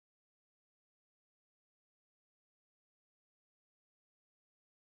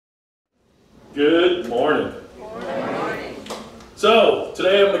Good morning. Good morning. So,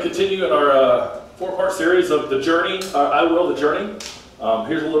 today I'm going to continue in our four-part series of the journey, the journey.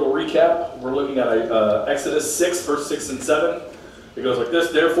 Here's a little recap. We're looking at Exodus 6, verse 6 and 7. It goes like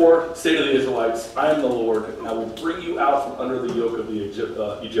this: Therefore, say to the Israelites, I am the Lord, and I will bring you out from under the yoke of the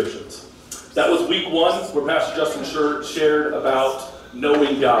Egyptians. That was week 1, where Pastor Justin shared about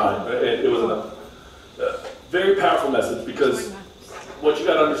knowing God. It was a very powerful message, because what you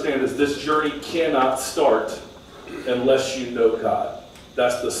got to understand is this journey cannot start unless you know God.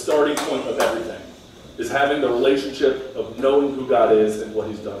 That's the starting point of everything, is having the relationship of knowing who God is and what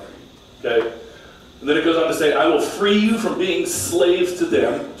He's done for you. Okay? And then it goes on to say, I will free you from being slaves to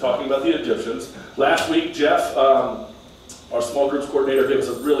them, talking about the Egyptians. Last week, Jeff, our small groups coordinator, gave us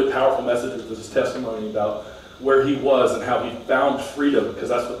a really powerful message with his testimony about where he was and how he found freedom, because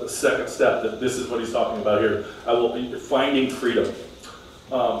that's what the second step, that this is what he's talking about here. I will be finding freedom.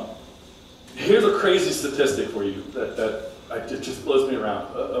 Here's a crazy statistic for you that it just blows me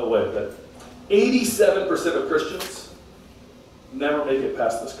away. That 87% of Christians never make it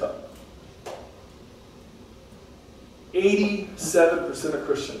past this cup. 87% of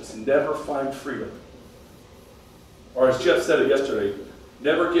Christians never find freedom. Or as Jeff said it yesterday,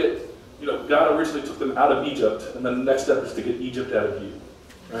 never get, God originally took them out of Egypt, and then the next step is to get Egypt out of you.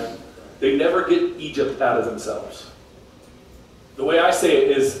 Right? They never get Egypt out of themselves. The way I say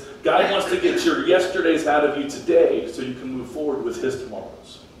it is, God wants to get your yesterdays out of you today so you can move forward with His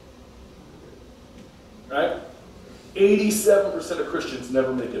tomorrows. Right? 87% of Christians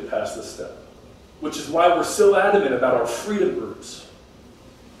never make it past this step, which is why we're so adamant about our freedom groups.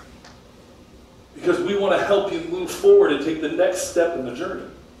 Because we want to help you move forward and take the next step in the journey.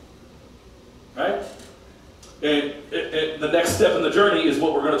 Right? And the next step in the journey is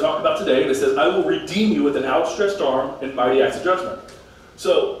what we're going to talk about today. And it says, I will redeem you with an outstretched arm and mighty acts of judgment.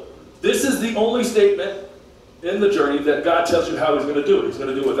 So, this is the only statement in the journey that God tells you how He's going to do it. He's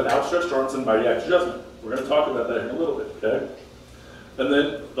going to do it with an outstretched arm and mighty acts of judgment. We're going to talk about that in a little bit, okay? And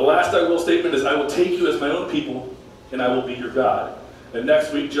then the last I will statement is, I will take you as my own people, and I will be your God. And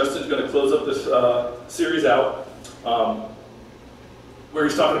next week, Justin's going to close up this series out, where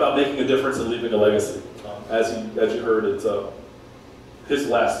he's talking about making a difference and leaving a legacy. As you heard, it's his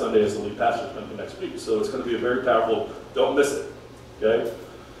last Sunday as the lead pastor is going to be next week. So it's going to be a very powerful, don't miss it. Okay?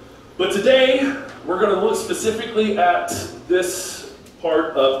 But today, we're going to look specifically at this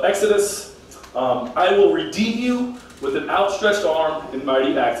part of Exodus. I will redeem you with an outstretched arm and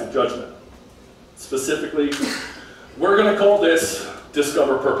mighty acts of judgment. Specifically, we're going to call this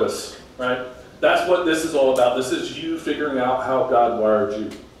Discover Purpose. Right? That's what this is all about. This is you figuring out how God wired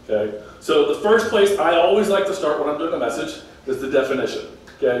you. Okay? So the first place I always like to start when I'm doing a message is the definition.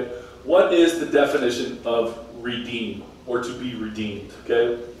 Okay? What is the definition of redeem, or to be redeemed?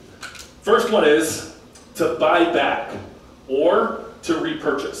 Okay? First one is to buy back or to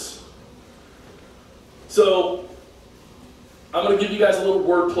repurchase. So I'm going to give you guys a little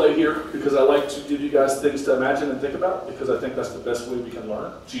wordplay here, because I like to give you guys things to imagine and think about, because I think that's the best way we can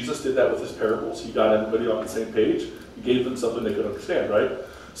learn. Jesus did that with His parables. He got everybody on the same page. He gave them something they could understand, right?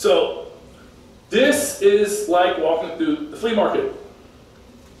 So this is like walking through the flea market.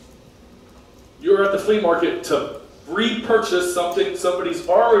 You're at the flea market to repurchase something somebody's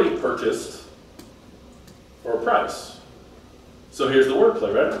already purchased for a price. So here's the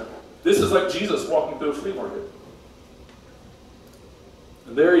wordplay, right? This is like Jesus walking through a flea market.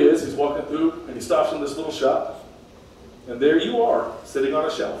 And there He is, He's walking through, and He stops in this little shop. And there you are, sitting on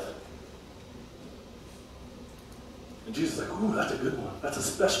a shelf. And Jesus is like, ooh, that's a good one. That's a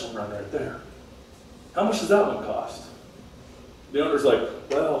special one right there. How much does that one cost? The owner's like,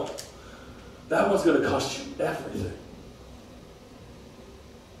 well, that one's going to cost you everything.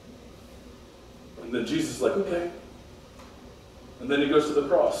 And then Jesus is like, okay. And then He goes to the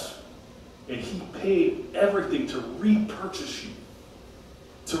cross. And He paid everything to repurchase you,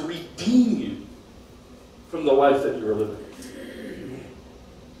 to redeem you from the life that you were living.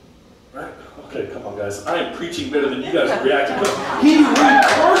 Right? Okay, come on, guys. I am preaching better than you guys are reacting. But He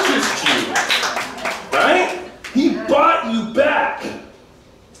repurchased you. Right? He bought you back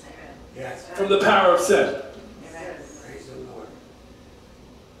from the power of sin. Praise the Lord.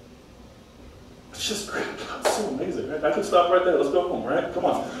 It's just great. God's so amazing, right? I can stop right there. Let's go home, right? Come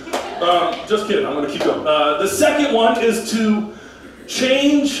on. Just kidding. I'm going to keep going. The second one is to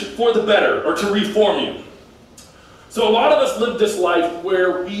change for the better, or to reform you. So a lot of us live this life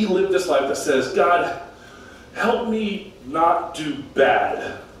where we live this life that says, God, help me not do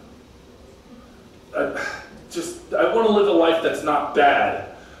bad. I want to live a life that's not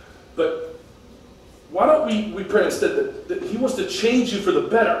bad. But why don't we pray instead that He wants to change you for the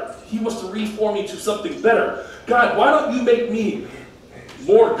better? He wants to reform you to something better. God, why don't you make me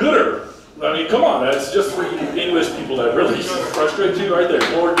more gooder? I mean, come on, that's just for you English people that really frustrate you right there.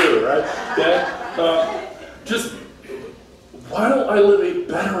 More gooder, right? Okay? Just, why don't I live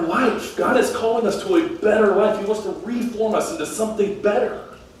a better life? God is calling us to a better life. He wants to reform us into something better.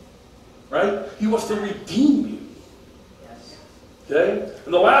 Right? He wants to redeem you. Okay?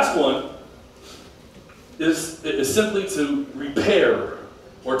 And the last one is simply to repair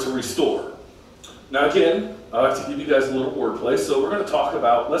or to restore. Now again, I like to give you guys a little wordplay, so we're going to talk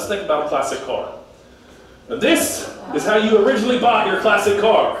about, let's think about a classic car. Now this is how you originally bought your classic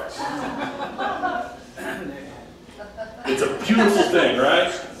car. It's a beautiful thing,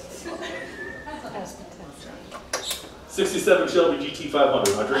 right? 67 Shelby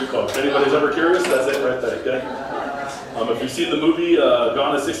GT500, my dream car. If anybody's ever curious, that's it right there, okay? If you've seen the movie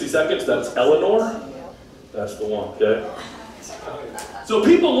Gone in 60 Seconds, that's Eleanor. That's the one, okay? So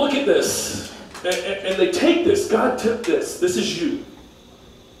people look at this, and they take this. God took this. This is you.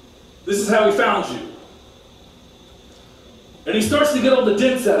 This is how he found you. And he starts to get all the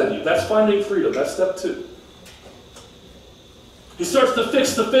dents out of you. That's finding freedom. That's step 2. He starts to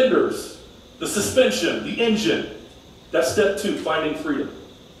fix the fenders, the suspension, the engine. That's step 2, finding freedom.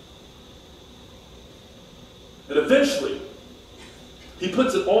 And eventually, he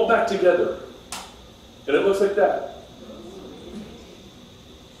puts it all back together. And it looks like that.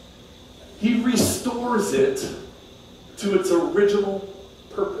 He restores it to its original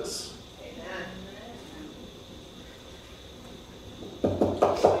purpose.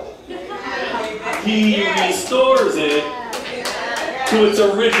 He restores it to its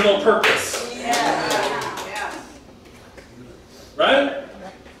original purpose. Right?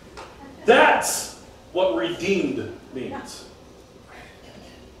 That's what redeemed means.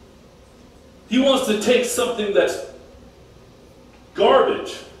 He wants to take something that's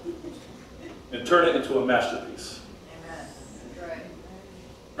garbage and turn it into a masterpiece. Amen.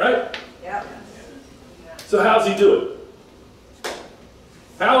 Right? Yep. So how's he do it?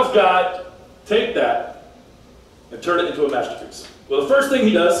 How's God take that and turn it into a masterpiece? Well, the first thing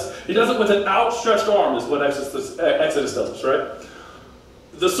he does it with an outstretched arm, is what Exodus tells us, right?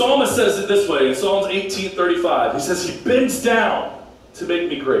 The psalmist says it this way in Psalms 18:35. He says, he bends down to make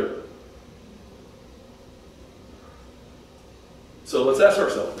me great. So let's ask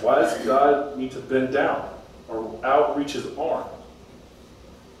ourselves, why does God need to bend down or outreach his arm?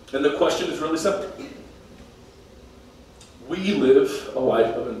 And the question is really simple. We live a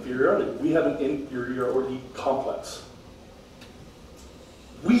life of inferiority. We have an inferiority complex.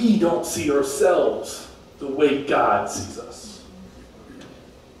 We don't see ourselves the way God sees us.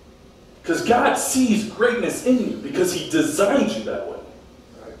 Because God sees greatness in you because he designed you that way.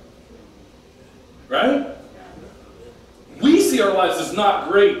 Right? We see our lives as not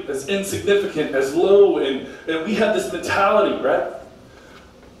great, as insignificant, as low, and we have this mentality, right?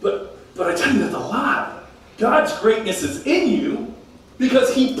 But I tell you, that's a lie. God's greatness is in you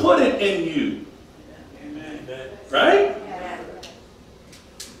because he put it in you. Right?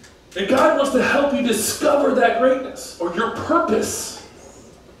 And God wants to help you discover that greatness or your purpose.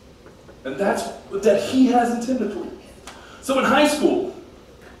 And that's what that he has intended for you. So in high school,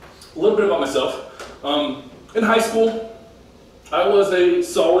 a little bit about myself. In high school, I was a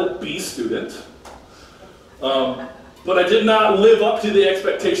solid B student. But I did not live up to the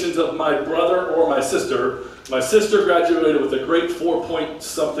expectations of my brother or my sister. My sister graduated with a great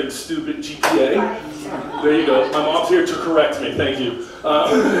 4-point-something stupid GPA. There you go. My mom's here to correct me. Thank you.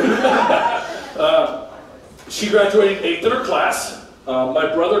 She graduated 8th in her class.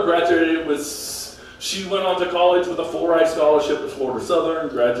 My brother graduated she went on to college with a full-ride scholarship at Florida Southern,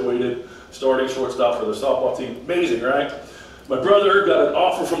 graduated starting shortstop for the softball team. Amazing, right? My brother got an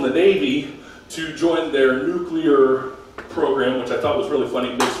offer from the Navy to join their nuclear program, which I thought was really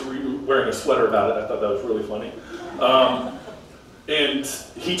funny. Wearing a sweater about it, I thought that was really funny. And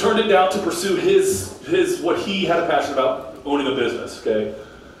he turned it down to pursue his what he had a passion about, owning a business. Okay.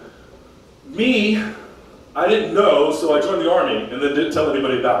 Me, I didn't know, so I joined the Army and then didn't tell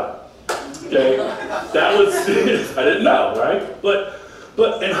anybody about it. Okay, that was I didn't know, right?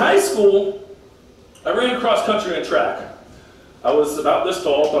 But in high school, I ran cross country and track. I was about this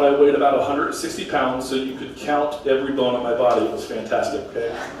tall, but I weighed about 160 pounds, so you could count every bone on my body. It was fantastic,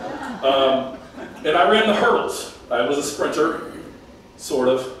 okay? And I ran the hurdles. I was a sprinter, sort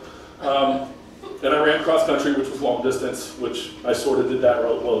of. And I ran cross country, which was long distance, which I sort of did that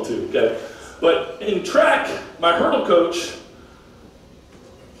well too, okay? But in track, my hurdle coach,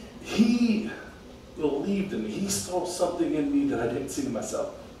 he believed in me. He saw something in me that I didn't see in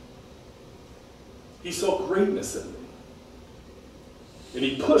myself. He saw greatness in me. And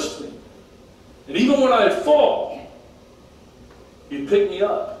he pushed me. And even when I'd fall, he'd pick me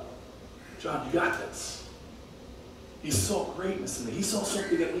up. John, you got this. He saw greatness in me. He saw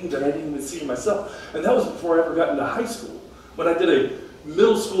something in me that I didn't even see in myself. And that was before I ever got into high school, when I did a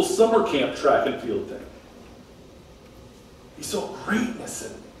middle school summer camp track and field thing. He saw greatness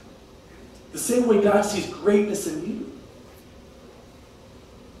in me. The same way God sees greatness in you.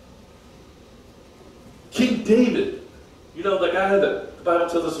 King David, you know, the guy that the Bible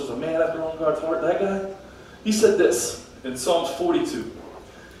tells us was a man after all God's heart, that guy? He said this in Psalms 42.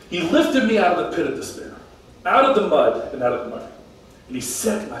 He lifted me out of the pit of despair, out of the mud and out of the mud. And he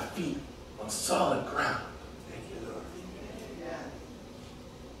set my feet on solid ground. Thank you, Lord.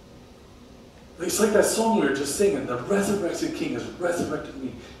 It's like that song we were just singing. The resurrected King has resurrected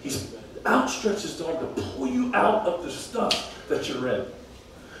me. He's outstretched his arm to pull you out of the stuff that you're in.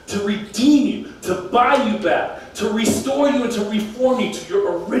 To redeem you, to buy you back, to restore you and to reform you to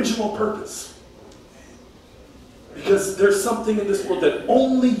your original purpose. Because there's something in this world that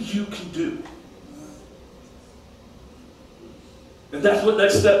only you can do. And that's what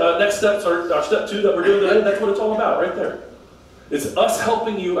next steps are, our step 2 that we're doing today. That's what it's all about right there. It's us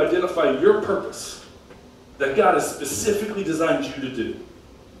helping you identify your purpose that God has specifically designed you to do.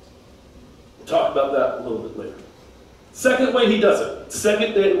 We'll talk about that a little bit later. Second way he does it,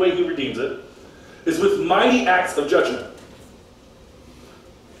 second way he redeems it, is with mighty acts of judgment.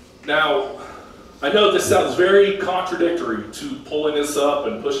 Now, I know this sounds very contradictory to pulling us up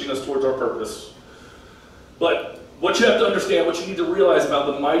and pushing us towards our purpose. But what you have to understand, what you need to realize about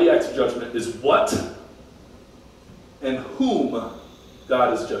the mighty acts of judgment is what and whom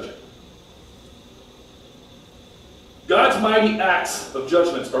God is judging. God's mighty acts of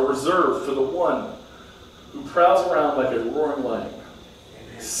judgments are reserved for the one who prowls around like a roaring lion,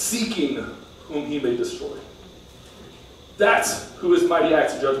 seeking whom he may destroy. That's who his mighty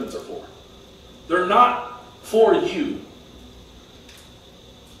acts of judgments are for. They're not for you.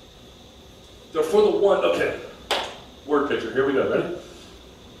 They're for the one, okay, word picture, here we go, ready?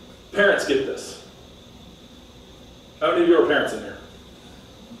 Parents get this. How many of you are parents in here?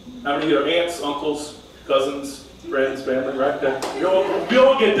 How many of you are aunts, uncles, cousins, friends, family, right? Okay. We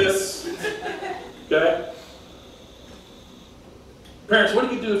all get this. Okay? Parents, what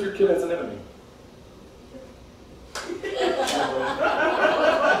do you do if your kid has an enemy?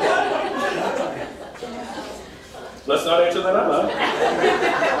 Let's not answer that out loud.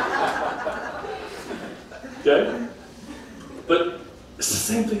 Okay? But it's the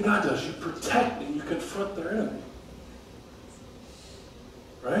same thing God does. You protect and you confront their enemy.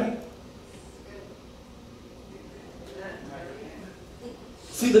 Right?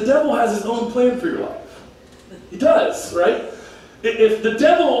 See, the devil has his own plan for your life. He does, right? If the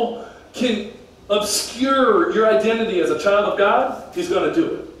devil can obscure your identity as a child of God, he's going to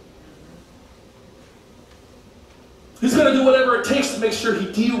do it. He's going to do whatever it takes to make sure he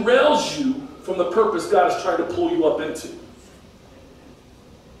derails you from the purpose God is trying to pull you up into.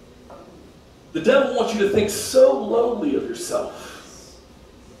 The devil wants you to think so lowly of yourself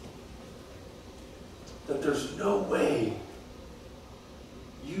that there's no way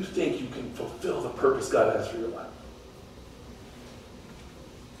you think you can fulfill the purpose God has for your life.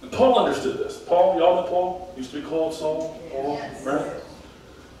 And Paul understood this. Paul, y'all know Paul? Used to be called Saul. Paul, yes. Right?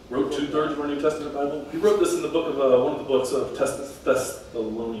 Wrote 2/3 of our New Testament Bible. He wrote this in the book of one of the books of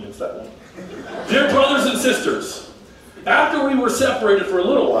Thessalonians, that one. Dear brothers and sisters, after we were separated for a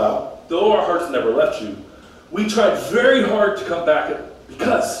little while, though our hearts never left you, we tried very hard to come back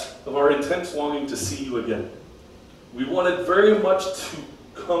because of our intense longing to see you again. We wanted very much to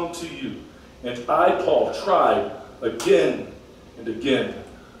come to you, and I, Paul, tried again and again,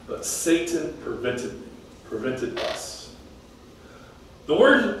 but Satan prevented us. The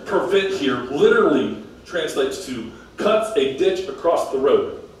word prevent here literally translates to cuts a ditch across the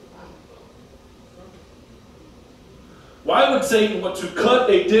road. Why would Satan want to cut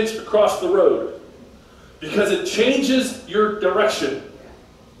a ditch across the road? Because it changes your direction.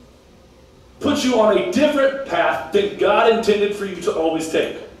 Puts you on a different path than God intended for you to always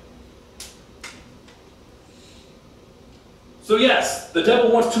take. So yes, the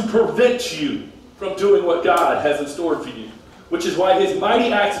devil wants to prevent you from doing what God has in store for you, which is why his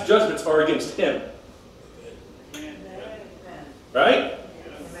mighty acts of judgments are against him. Right?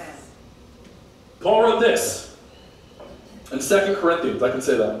 Paul wrote this in 2 Corinthians. I can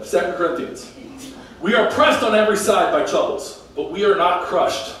say that. 2 Corinthians. We are pressed on every side by troubles, but we are not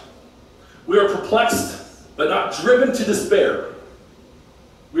crushed. We are perplexed, but not driven to despair.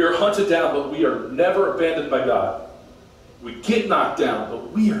 We are hunted down, but we are never abandoned by God. We get knocked down,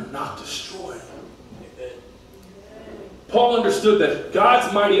 but we are not destroyed. Paul understood that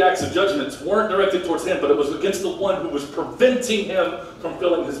God's mighty acts of judgments weren't directed towards him, but it was against the one who was preventing him from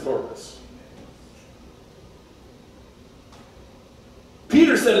fulfilling his purpose.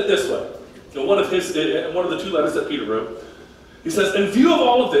 Peter said it this way, in one of the 2 letters that Peter wrote. He says, in view of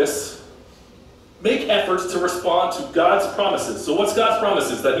all of this, make efforts to respond to God's promises. So what's God's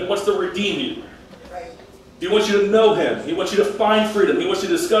promises? That he wants to redeem you. Right. He wants you to know him. He wants you to find freedom. He wants you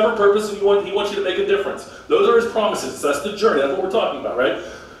to discover purpose, and he wants you to make a difference. Those are his promises. That's the journey. That's what we're talking about, right?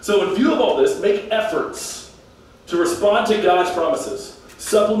 So in view of all this, make efforts to respond to God's promises.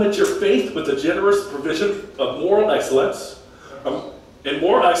 Supplement your faith with the generous provision of moral excellence, and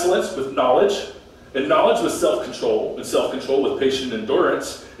moral excellence with knowledge, and knowledge with self-control, and self-control with patient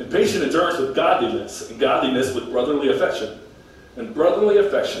endurance, and patient endurance with godliness, and godliness with brotherly affection, and brotherly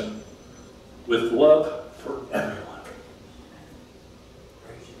affection with love for everyone.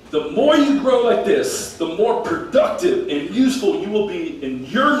 The more you grow like this, the more productive and useful you will be in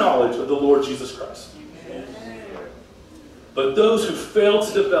your knowledge of the Lord Jesus Christ. But those who fail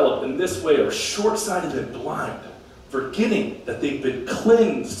to develop in this way are short-sighted and blind, forgetting that they've been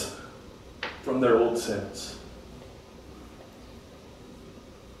cleansed from their old sins.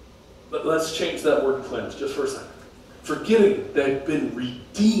 But let's change that word cleanse just for a second. Forgetting they've been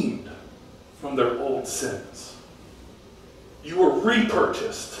redeemed from their old sins. You were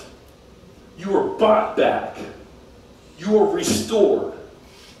repurchased. You were bought back. You were restored.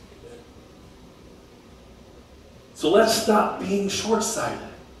 So let's stop being short-sighted.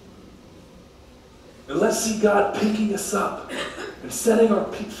 And let's see God picking us up and setting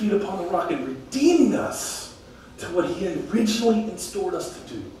our feet upon the rock and redeeming us to what he originally instaured us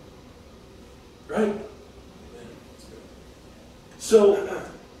to do. Right? So,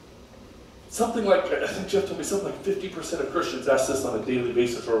 something like, I think Jeff told me, something like 50% of Christians ask this on a daily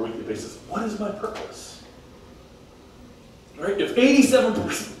basis or a weekly basis. What is my purpose? Right? If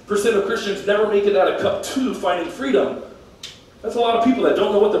 87% of Christians never make it out of cup 2, finding freedom, that's a lot of people that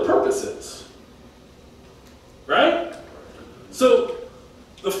don't know what their purpose is. Right? So,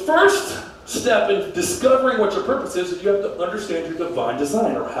 the first step in discovering what your purpose is you have to understand your divine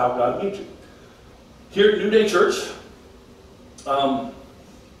design, or how God made you. Here at New Day Church,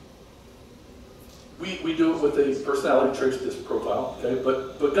 we do it with a personality traits disc profile, okay?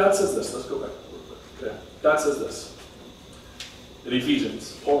 But God says this. Let's go back real quick. Okay? God says this. In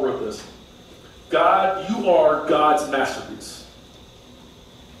Ephesians, Paul wrote this. God, you are God's masterpiece.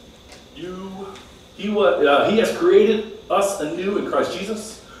 He has created us anew in Christ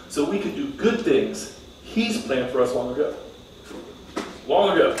Jesus so we can do good things he's planned for us long ago.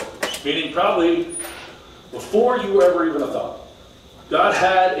 Long ago. Meaning probably before you were ever even a thought. God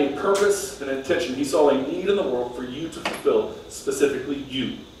had a purpose and intention. He saw a need in the world for you to fulfill, specifically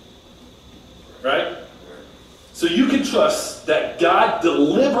you. Right? So you can trust that God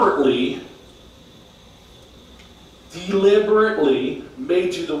deliberately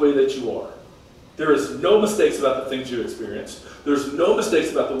made you the way that you are. There is no mistakes about the things you experience. There's no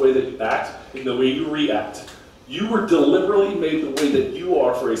mistakes about the way that you act and the way you react. You were deliberately made the way that you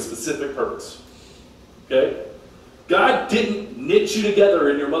are for a specific purpose. Okay? God didn't knit you together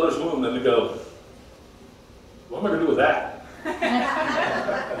in your mother's womb and then go, what am I going to do with that?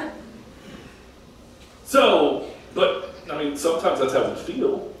 Sometimes that's how we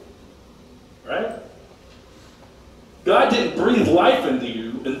feel. Right? God didn't breathe life into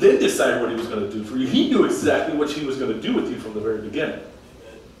you and then decide what he was going to do for you. He knew exactly what he was going to do with you from the very beginning.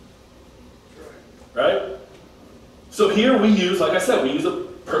 Right? So here we use, like I said, we use a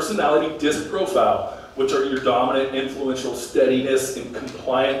personality disc profile, which are your dominant, influential, steadiness, and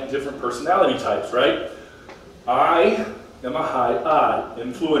compliant different personality types, right? I am a high I,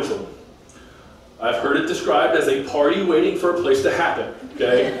 influential. I've heard it described as a party waiting for a place to happen,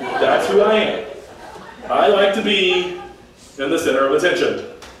 okay? That's who I am. I like to be in the center of attention.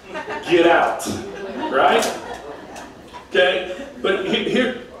 Get out, right? Okay, but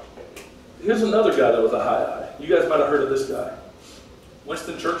here's another guy that was a high I. You guys might have heard of this guy.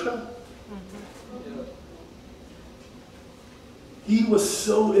 Winston Churchill? He was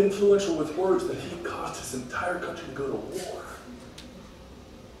so influential with words that he caused his entire country to go to war.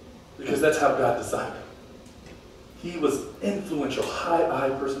 Because that's how God designed him. He was influential, high I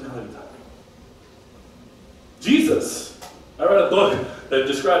personality type. Jesus, I read a book that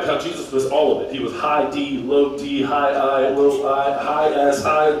described how Jesus was all of it. He was high D, low D, high I, low I, high S,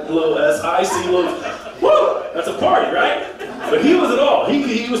 high, low S, high C, low. Woo! That's a party, right? But he was it all.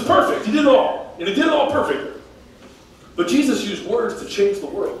 He was perfect. He did it all. And he did it all perfectly. But Jesus used words to change the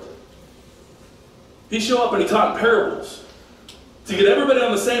world. He showed up and he taught in parables to get everybody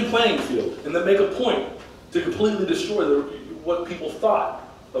on the same playing field and then make a point to completely destroy what people thought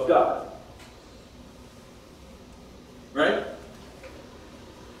of God. Right?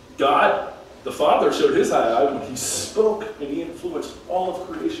 God, the Father, showed his high eye when he spoke and he influenced all of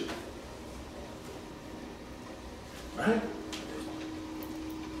creation. Right?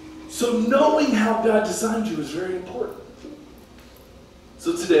 So knowing how God designed you is very important.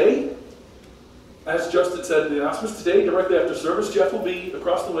 So today, as Justin said in the announcements, today, directly after service, Jeff will be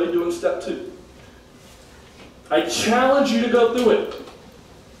across the way doing step 2. I challenge you to go through it.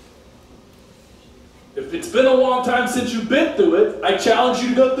 If it's been a long time since you've been through it, I challenge you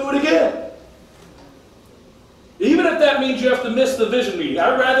to go through it again. Even if that means you have to miss the vision meeting.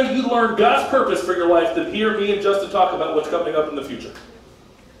 I'd rather you learn God's purpose for your life than hear me and Justin talk about what's coming up in the future.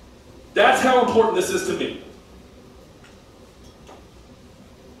 That's how important this is to me.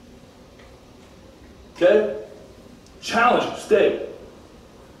 Okay? Challenge you, stay.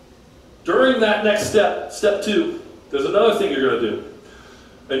 During that next step, step 2, there's another thing you're going to do.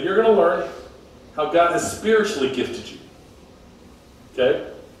 And you're going to learn how God has spiritually gifted you. Okay?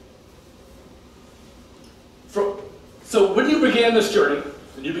 So when you began this journey,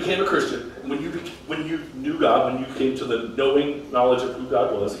 and you became a Christian, and when you knew God, when you came to the knowledge of who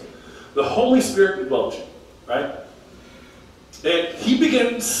God was, the Holy Spirit indwells you, right? And He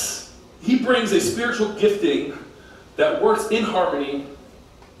brings a spiritual gifting that works in harmony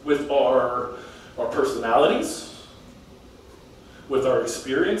with our personalities, with our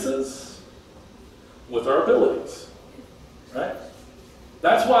experiences, with our abilities, right?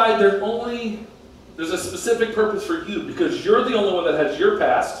 That's why there's a specific purpose for you, because you're the only one that has your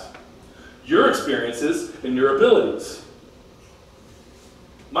past, your experiences, and your abilities.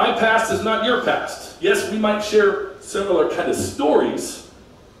 My past is not your past. Yes, we might share similar kind of stories,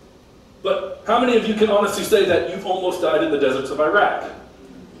 but how many of you can honestly say that you've almost died in the deserts of Iraq?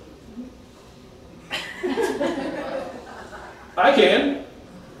 I can.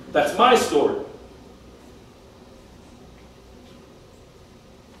 That's my story.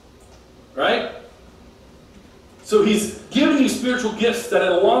 Right? So He's given you spiritual gifts that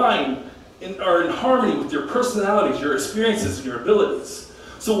align and are in harmony with your personalities, your experiences, and your abilities.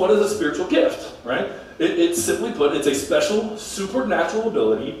 So what is a spiritual gift? Right? It's simply put, it's a special supernatural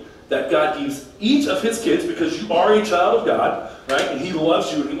ability that God gives each of His kids, because you are a child of God, right? And He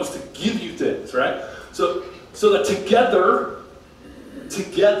loves you and He wants to give you things, right? So that together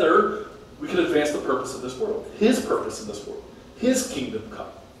we can advance the purpose of this world. His purpose in this world. His kingdom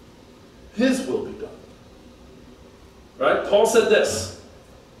come. His will be done. Right? Paul said this,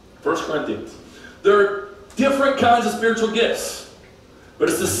 1 Corinthians. There are different kinds of spiritual gifts, but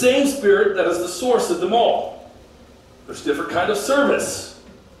it's the same Spirit that is the source of them all. There's different kind of service,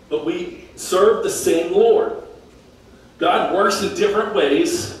 but we serve the same Lord. God works in different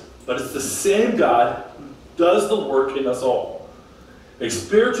ways, but it's the same God who does the work in us all. A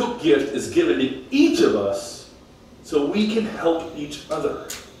spiritual gift is given to each of us so we can help each other.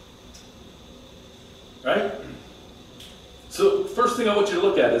 Right? So first thing I want you to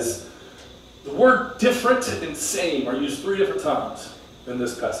look at is the word different and same are used 3 different times in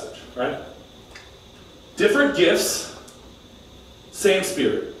this passage. Right? Different gifts, same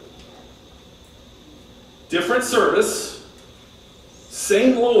Spirit. Different service,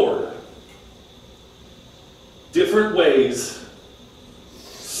 same Lord. Different ways,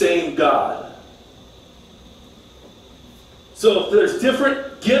 same God. So if there's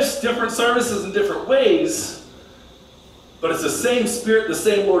different gifts, different services, and different ways, but it's the same Spirit, the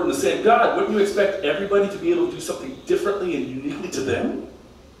same Lord, and the same God, wouldn't you expect everybody to be able to do something differently and uniquely to them?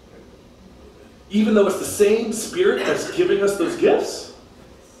 Even though it's the same Spirit that's giving us those gifts?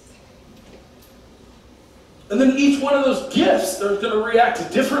 And then each one of those gifts are going to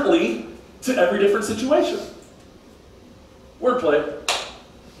react differently to every different situation. Wordplay.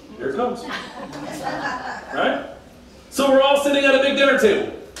 Here it comes. Right? So we're all sitting at a big dinner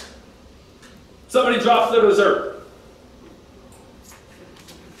table. Somebody drops their dessert.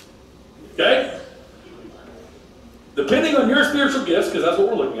 Okay? Depending on your spiritual gifts, because that's what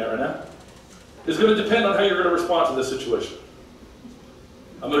we're looking at right now, is going to depend on how you're going to respond to this situation.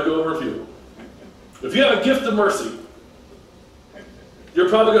 I'm going to go over a few. If you have a gift of mercy, you're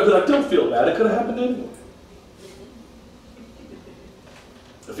probably going to be like, don't feel bad, it could have happened to anyone.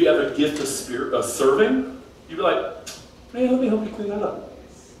 If you have a gift of serving, you'd be like, man, let me help you clean that up.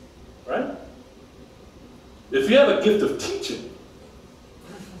 Right? If you have a gift of teaching,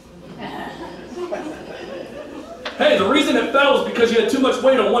 hey, the reason it fell is because you had too much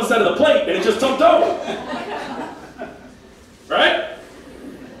weight on one side of the plate and it just tumped over. Right?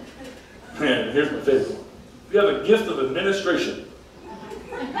 Man, here's my favorite one. If you have a gift of administration,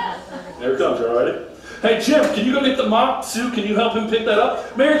 there it comes, you all ready? Hey, Jim, can you go get the mop? Sue, can you help him pick that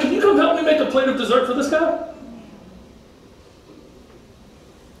up? Mary, can you come help me make a plate of dessert for this guy?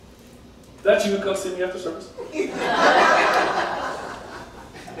 That's you who comes see me after service?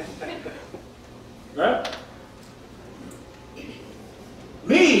 Right?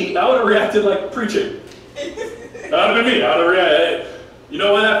 Me, I would have reacted like preaching. That would have been me. I would have reacted, hey, you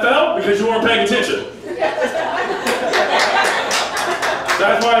know why that fell? Because you weren't paying attention.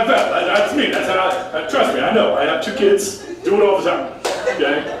 That's why I fell. That's me. That's how trust me, I know. I have 2 kids. Do it all the time.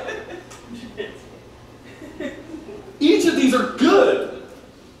 Okay? Each of these are good.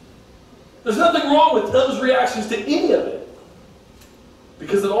 There's nothing wrong with those reactions to any of it.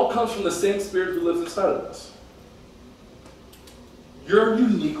 Because it all comes from the same Spirit who lives inside of us. You're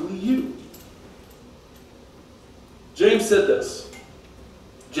uniquely you. James said this.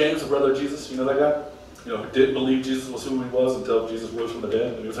 James, the brother of Jesus, you know that guy? You know, who didn't believe Jesus was who he was until Jesus rose from the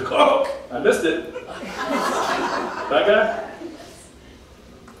dead. And he was like, oh, I missed it. That guy?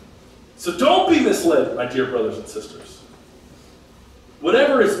 So don't be misled, my dear brothers and sisters.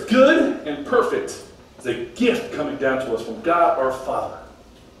 Whatever is good and perfect is a gift coming down to us from God our Father,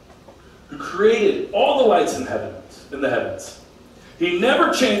 who created all the lights in the heavens. He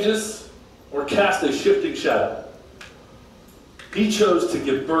never changes or casts a shifting shadow. He chose to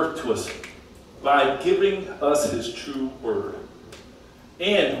give birth to us by giving us his true word.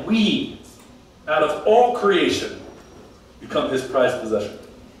 And we, out of all creation, become his prized possession.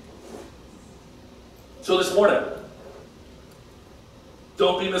 So this morning,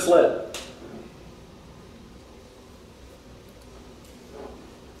 don't be misled.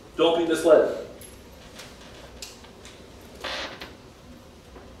 Don't be misled.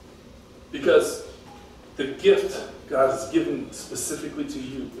 Because the gift God has given specifically to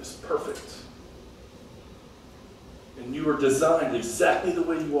you is perfect. And you are designed exactly the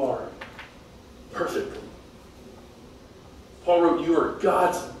way you are. Perfectly. Paul wrote, you are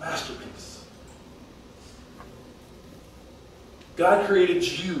God's masterpiece. God created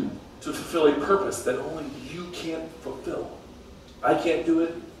you to fulfill a purpose that only you can fulfill. I can't do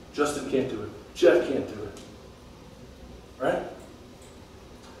it. Justin can't do it. Jeff can't do it. Right?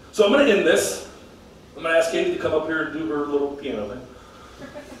 So I'm going to end this. I'm going to ask Katie to come up here and do her little piano thing.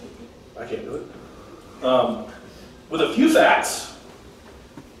 I can't do it. With a few facts,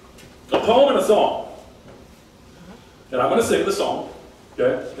 a poem and a song. And I'm going to sing the song.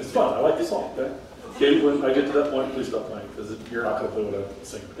 Okay? It's fun. I like the song. Okay? Katie, when I get to that point, please stop playing, because you're not going to play what I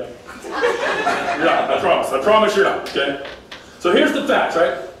sing. Okay? You're not. I promise. I promise you're not. Okay? So here's the facts,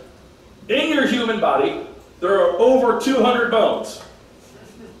 right? In your human body, there are over 200 bones.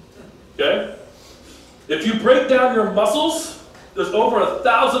 Okay? If you break down your muscles, there's over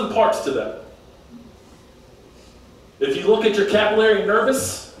 1,000 parts to them. If you look at your capillary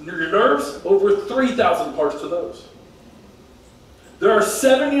nerves, over 3,000 parts to those. There are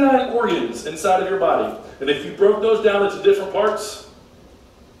 79 organs inside of your body. And if you broke those down into different parts,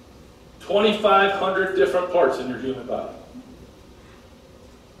 2,500 different parts in your human body.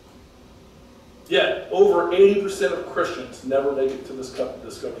 Yet, over 80% of Christians never make it to discover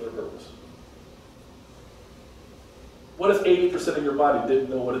their purpose. What if 80% of your body didn't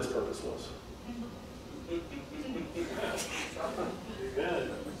know what its purpose was?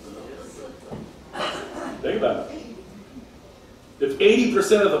 Think about it. If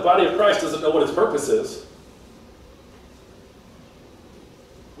 80% of the body of Christ doesn't know what its purpose is,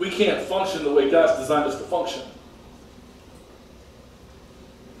 we can't function the way God's designed us to function.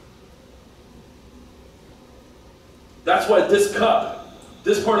 That's why this cup,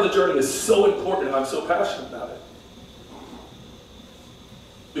 this part of the journey is so important, and I'm so passionate about it.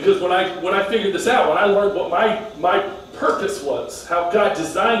 Because when I figured this out, when I learned what my purpose was, how God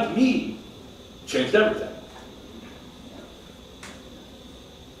designed me, it changed everything.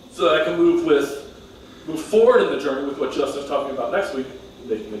 So that I can move forward in the journey with what Justin's talking about next week,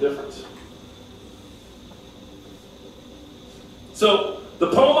 making a difference. So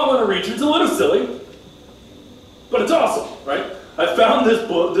the poem I'm going to read you is a little silly, but it's awesome, right? I found this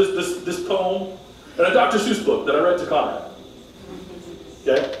book, this poem, in a Dr. Seuss book that I read to Conrad.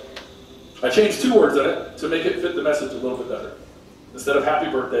 Okay? I changed 2 words in it to make it fit the message a little bit better. Instead of happy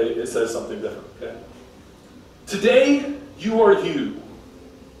birthday, it says something different. Okay? Today, you are you.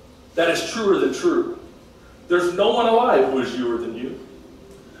 That is truer than true. There's no one alive who is youer than you.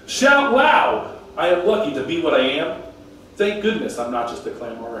 Shout loud, I am lucky to be what I am. Thank goodness I'm not just a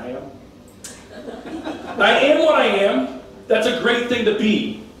clam or a ham. I am what I am. That's a great thing to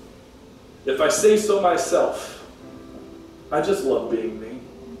be. If I say so myself, I just love being me.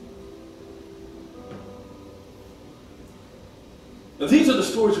 And these are the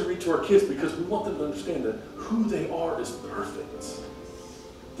stories we read to our kids because we want them to understand that who they are is perfect.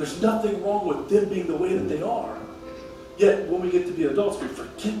 There's nothing wrong with them being the way that they are. Yet, when we get to be adults, we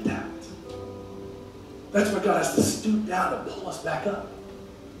forget that. That's why God has to stoop down and pull us back up.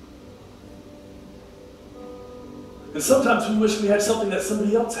 And sometimes we wish we had something that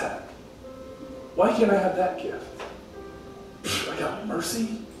somebody else had. Why can't I have that gift? I got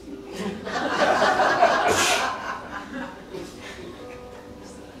mercy.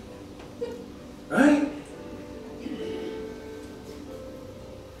 Right?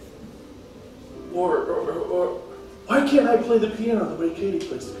 Or why can't I play the piano the way Katie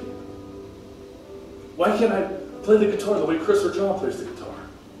plays the piano? Why can't I play the guitar the way Chris or John plays the guitar?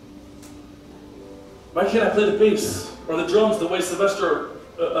 Why can't I play the bass or the drums the way Sylvester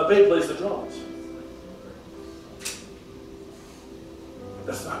Abe plays the drums?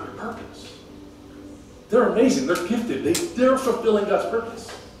 That's not your purpose. They're amazing. They're gifted. They're fulfilling God's purpose.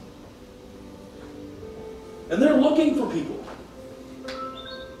 And they're looking for people.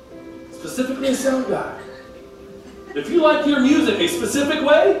 Specifically a sound guy. If you like your music a specific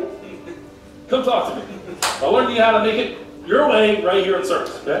way, come talk to me. I'll learn you how to make it your way right here in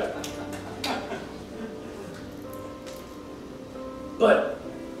service, okay? But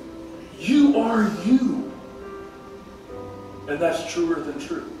you are you. And that's truer than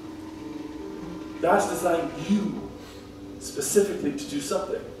true. God's designed you specifically to do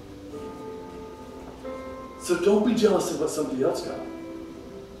something. So don't be jealous of what somebody else got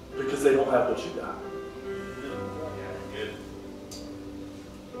because they don't have what you got.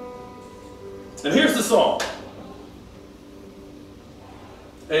 And here's the song.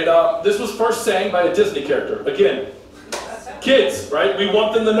 And this was first sang by a Disney character. Again, kids, right? We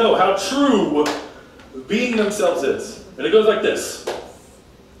want them to know how true being themselves is. And it goes like this.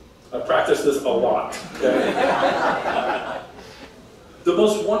 I've practiced this a lot. Okay? The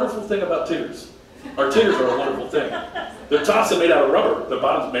most wonderful thing about Tiggers. Our Tiggers are a wonderful thing. Their tops are made out of rubber. Their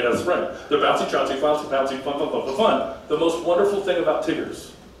bottoms are made out of spring. They're bouncy, trouncy, flouncy, pouncy, fun, fun, fun, fun, fun. The most wonderful thing about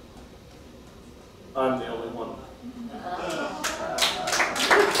Tiggers. I'm the only one.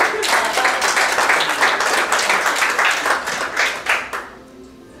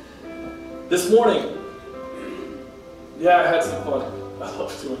 This morning, yeah, I had some fun. I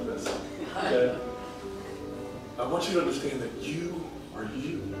love doing this. Okay? I want you to understand that you are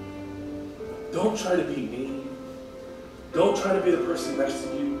you. Don't try to be me. Don't try to be the person next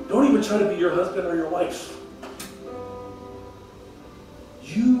to you. Don't even try to be your husband or your wife.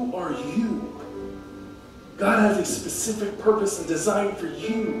 You are you. God has a specific purpose and design for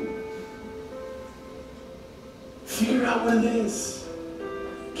you. Figure out what it is.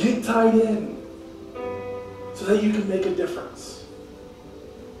 Get tied in so that you can make a difference.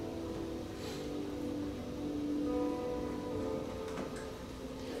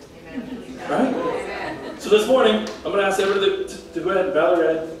 Right? So this morning, I'm going to ask everybody to go ahead and bow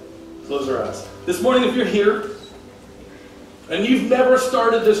their head, close their eyes. This morning, if you're here and you've never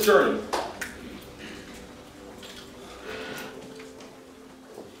started this journey,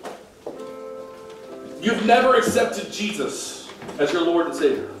 you've never accepted Jesus as your Lord and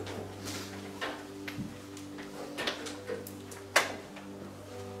Savior.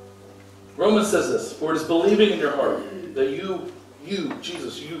 Romans says this, for it is believing in your heart that you,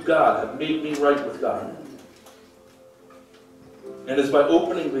 Jesus, you, God, have made me right with God. And it's by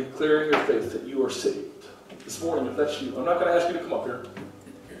openly declaring your faith that you are saved. This morning, if that's you, I'm not going to ask you to come up here.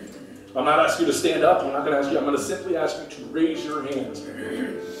 I'm not asking you to stand up. I'm not going to ask you. I'm going to simply ask you to raise your hands.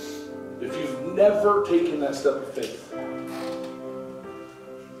 If you've never taken that step of faith,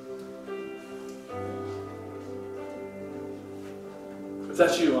 if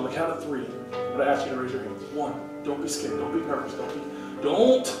that's you, on the count of 3, I'm going to ask you to raise your hands. 1, don't be scared. Don't be nervous.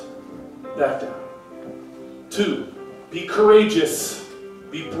 Don't back down. 2, be courageous.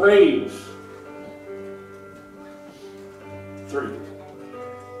 Be brave. 3.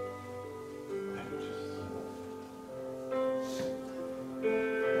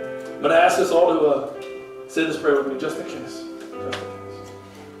 I'm going to ask us all to say this prayer with me, just in case.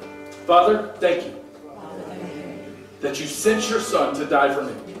 Father, thank you that you sent your Son to die for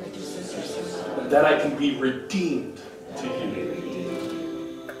me, and that I can be redeemed to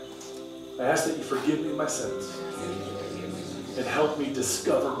you. I ask that you forgive me my sins and help me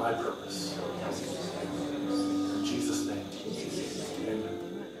discover my purpose.